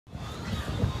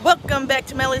Welcome back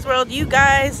to Melly's World. You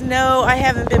guys know I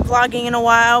haven't been vlogging in a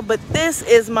while, but this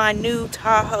is my new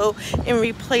Tahoe in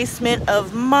replacement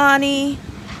of Monty.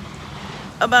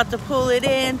 About to pull it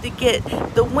in to get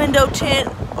the window tint,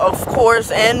 of course,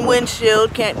 and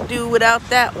windshield. Can't do without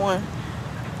that one.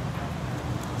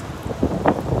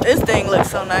 This thing looks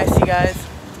so nice, you guys.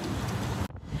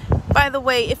 By the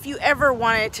way, if you ever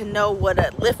wanted to know what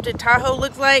a lifted Tahoe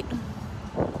looks like,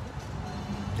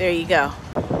 there you go.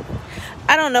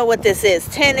 I don't know what this is,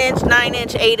 10 inch, 9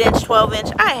 inch, 8 inch, 12 inch.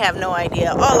 I have no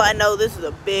idea. All I know, this is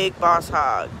a big boss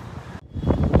hog.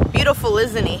 Beautiful,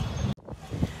 isn't he?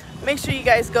 Make sure you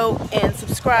guys go and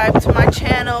subscribe to my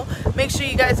channel. Make sure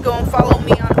you guys go and follow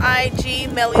me on IG,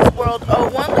 Melly's World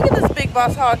 01. Look at this big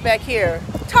boss hog back here.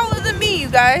 Taller than me, you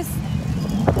guys.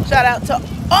 Shout out to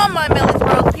all my Melly's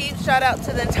World peeps. Shout out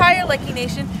to the entire Lucky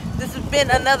Nation. This has been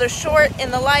another short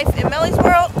in the life in Melly's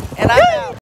World, and I'm out.